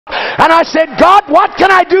And I said, God, what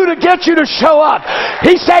can I do to get you to show up?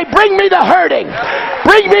 He said, bring me the hurting.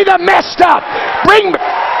 Bring me the messed up. Bring me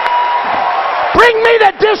the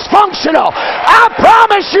dysfunctional. I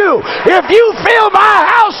promise you, if you fill my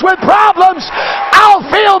house with problems, I'll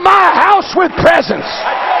fill my house with presence.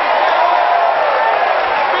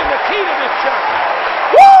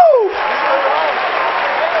 Woo!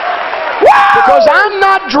 Because I'm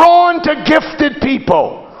not drawn to gifted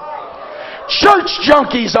people. Church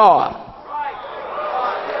junkies are.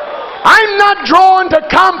 I'm not drawn to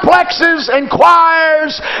complexes and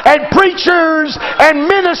choirs and preachers and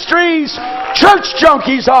ministries. Church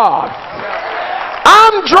junkies are.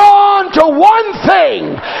 I'm drawn to one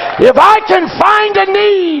thing. If I can find a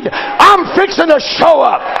need, I'm fixing to show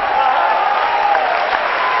up.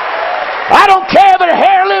 I don't care if it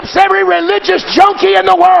hair lips every religious junkie in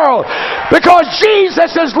the world, because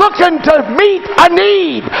Jesus is looking to meet a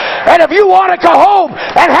need. And if you want to go home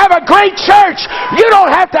and have a great church, you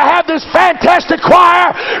don't have to have this fantastic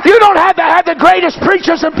choir. You don't have to have the greatest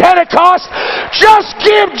preachers in Pentecost. Just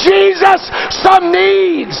give Jesus some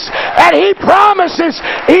needs, and He promises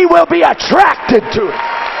He will be attracted to it.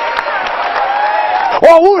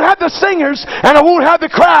 Or I won't have the singers, and I won't have the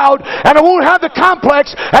crowd, and I won't have the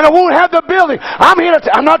complex, and I won't have the building.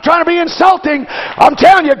 I'm not trying to be insulting. I'm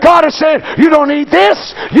telling you, God has said, you don't need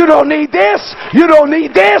this, you don't need this, you don't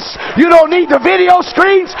need this, you don't need the video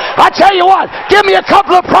screens. I tell you what, give me a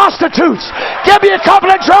couple of prostitutes. Give me a couple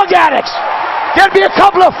of drug addicts. Get me a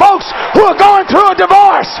couple of folks who are going through a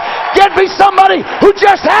divorce. Get me somebody who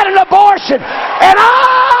just had an abortion, and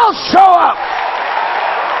I'll show up.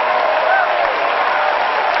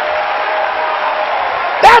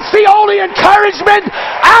 That's the only encouragement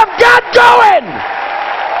I've got going.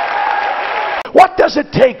 What does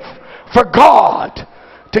it take for God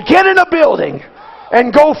to get in a building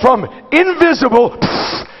and go from invisible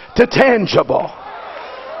to tangible?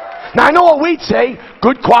 Now, I know what we'd say,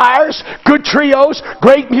 good choirs, good trios,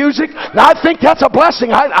 great music. Now, I think that's a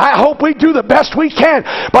blessing. I hope we do the best we can.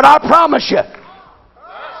 But I promise you,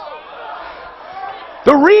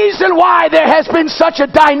 the reason why there has been such a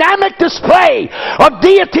dynamic display of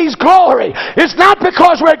deity's glory is not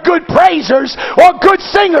because we're good praisers or good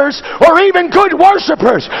singers or even good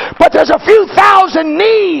worshipers, but there's a few thousand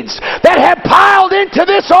needs that have piled into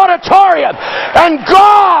this auditorium, and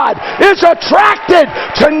God is attracted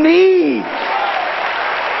to need.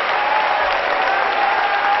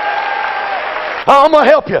 I'm going to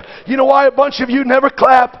help you. You know why a bunch of you never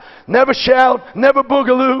clap, never shout, never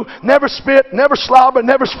boogaloo, never spit, never slobber,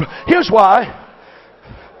 never... Here's why.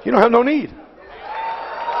 You don't have no need.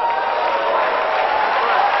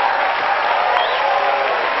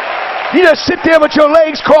 You just sit there with your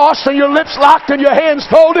legs crossed and your lips locked and your hands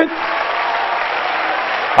folded.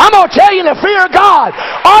 I'm going to tell you, the fear of God,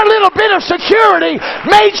 our little bit of security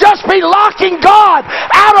may just be locking God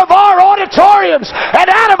out of our auditoriums and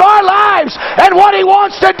out of our lives and what He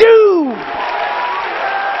wants to do.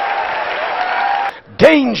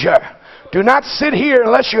 Danger. Do not sit here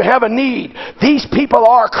unless you have a need. These people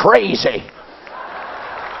are crazy.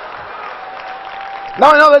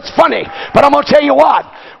 No, that's funny, but I'm going to tell you what.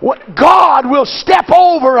 God will step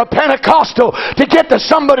over a Pentecostal to get to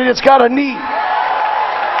somebody that's got a need.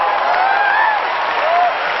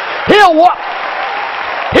 He'll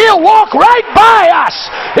walk right by us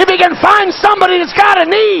if He can find somebody that's got a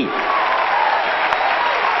need.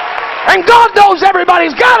 And God knows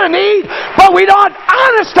everybody's got a need, but we're not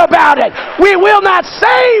honest about it. We will not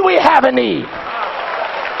say we have a need.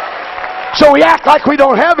 So we act like we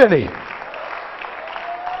don't have any.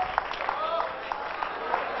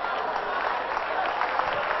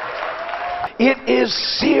 It is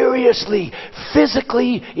seriously,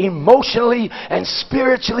 physically, emotionally, and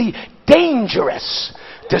spiritually dangerous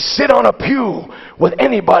to sit on a pew with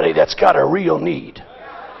anybody that's got a real need.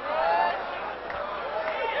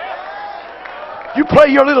 You play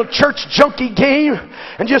your little church junkie game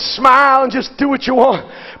and just smile and just do what you want.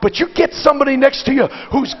 But you get somebody next to you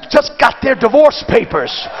who's just got their divorce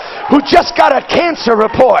papers, who just got a cancer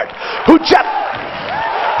report, who just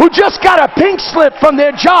got a pink slip from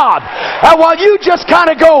their job. And while you just kind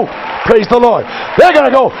of go, praise the Lord, they're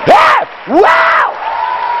going to go, ah, wow!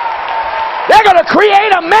 They're going to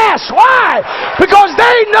create a mess. Why? Because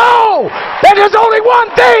they know that there's only one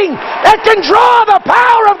thing that can draw the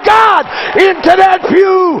power of God into that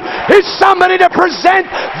pew. Is somebody to present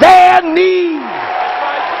their need.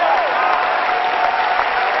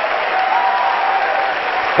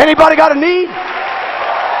 Anybody got a need?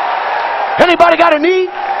 Anybody got a need?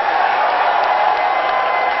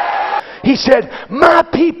 He said, my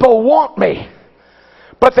people want me,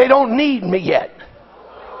 but they don't need me yet.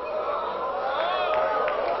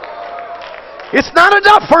 It's not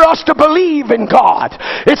enough for us to believe in God.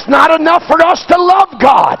 It's not enough for us to love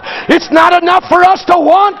God. It's not enough for us to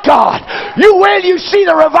want God. You will, you see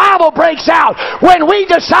the revival breaks out when we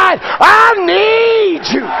decide, I need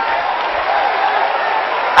you.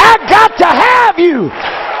 I got to have you.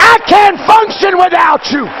 I can't function without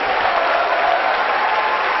you.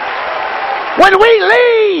 When we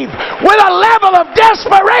leave with a level of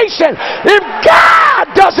desperation, if God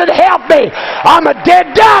doesn't help me, I'm a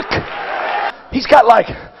dead duck. He's got like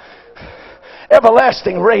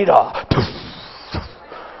everlasting radar.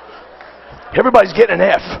 Everybody's getting an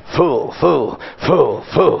F. Full, full, full,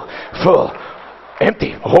 full, full.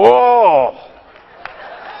 Empty. Oh!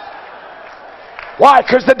 Why?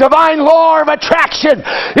 Because the divine law of attraction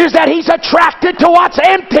is that he's attracted to what's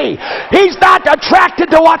empty. He's not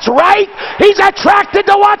attracted to what's right. He's attracted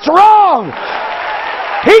to what's wrong.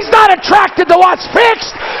 He's not attracted to what's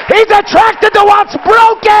fixed. He's attracted to what's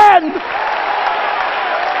broken.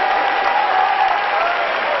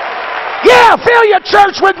 Yeah, fill your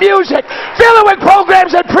church with music. Fill it with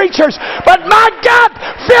programs and preachers. But my God,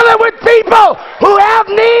 fill it with people who have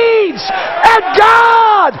needs. And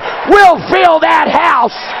God will fill that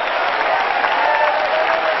house.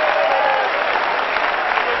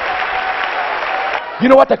 You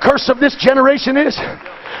know what the curse of this generation is?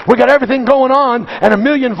 We got everything going on and a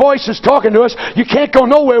million voices talking to us. You can't go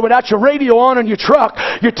nowhere without your radio on in your truck,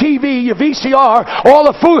 your TV, your VCR, all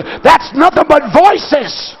the food. That's nothing but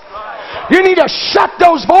voices. You need to shut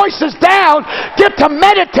those voices down. Get to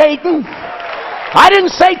meditating. I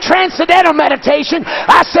didn't say transcendental meditation.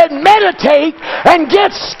 I said meditate and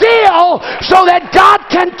get still so that God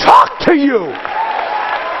can talk to you.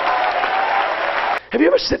 Have you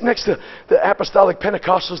ever sit next to the apostolic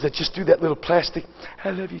Pentecostals that just do that little plastic?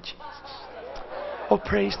 I love you, Jesus. Oh,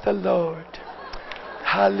 praise the Lord.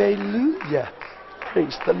 Hallelujah.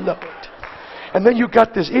 Praise the Lord. And then you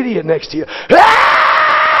got this idiot next to you.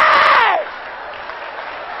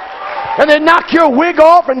 And they knock your wig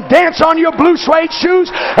off and dance on your blue suede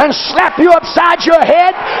shoes and slap you upside your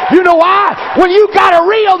head. You know why? When you got a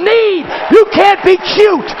real need, you can't be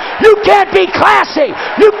cute. You can't be classy.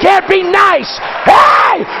 You can't be nice.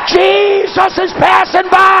 Hey, Jesus is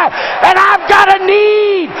passing by and I've got a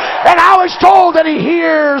need. And I was told that he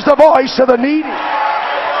hears the voice of the needy.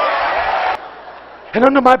 And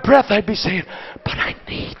under my breath I'd be saying, but I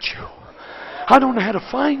need you. I don't know how to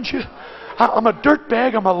find you. I'm a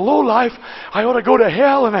dirtbag. I'm a lowlife. I ought to go to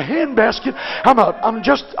hell in a handbasket.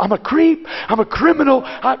 I'm a creep. I'm a criminal.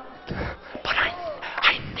 But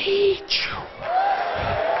I need you.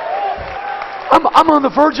 I'm on the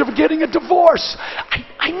verge of getting a divorce.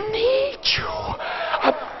 I need you.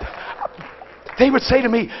 They would say to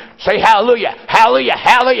me, say hallelujah, hallelujah,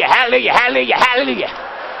 hallelujah, hallelujah, hallelujah, hallelujah.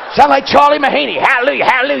 Sound like Charlie Mahaney. Hallelujah,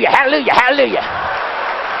 hallelujah, hallelujah, hallelujah.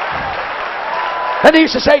 And they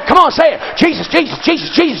used to say, come on, say it. Jesus, Jesus,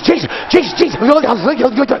 Jesus, Jesus, Jesus, Jesus, Jesus.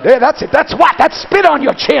 Yeah, that's it. That's what? That's spit on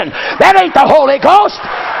your chin. That ain't the Holy Ghost.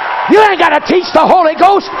 You ain't got to teach the Holy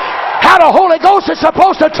Ghost how the Holy Ghost is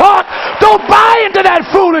supposed to talk. Don't buy into that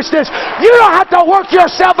foolishness. You don't have to work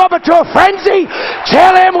yourself up into a frenzy.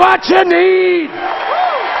 Tell him what you need.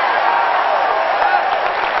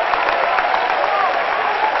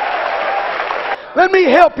 Let me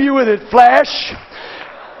help you with it, Flash.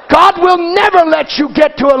 God will never let you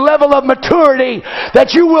get to a level of maturity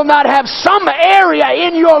that you will not have some area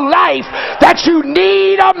in your life that you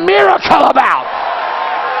need a miracle about.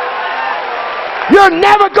 You're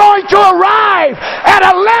never going to arrive at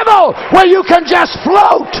a level where you can just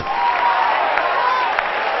float.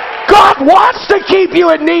 God wants to keep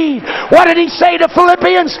you in need. What did he say to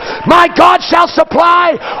Philippians? My God shall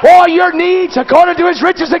supply all your needs according to his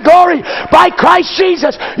riches and glory by Christ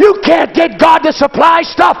Jesus. You can't get God to supply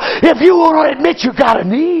stuff if you won't admit you got a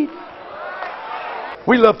need.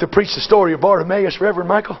 We love to preach the story of Bartimaeus, Reverend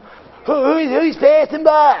Michael. Who's passing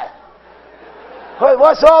by?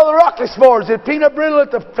 What's all the ruckus for? Is it peanut brittle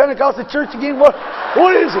at the Pentecostal church again? What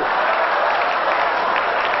is it?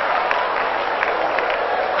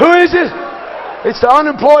 Who is it? It's the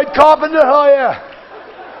unemployed carpenter. Oh, yeah.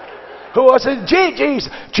 Who was it? Jesus.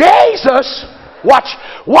 Jesus.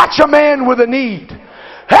 Watch a man with a need.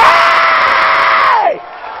 Hey!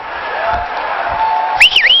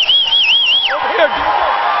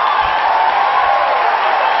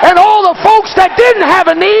 And all the folks that didn't have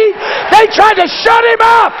a need, they tried to shut him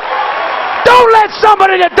up. Don't let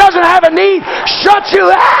somebody that doesn't have a need shut you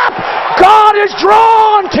up. God is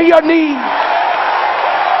drawn to your need.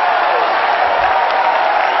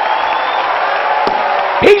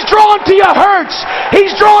 He's drawn to your hurts.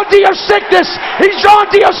 He's drawn to your sickness. He's drawn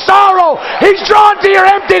to your sorrow. He's drawn to your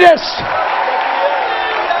emptiness.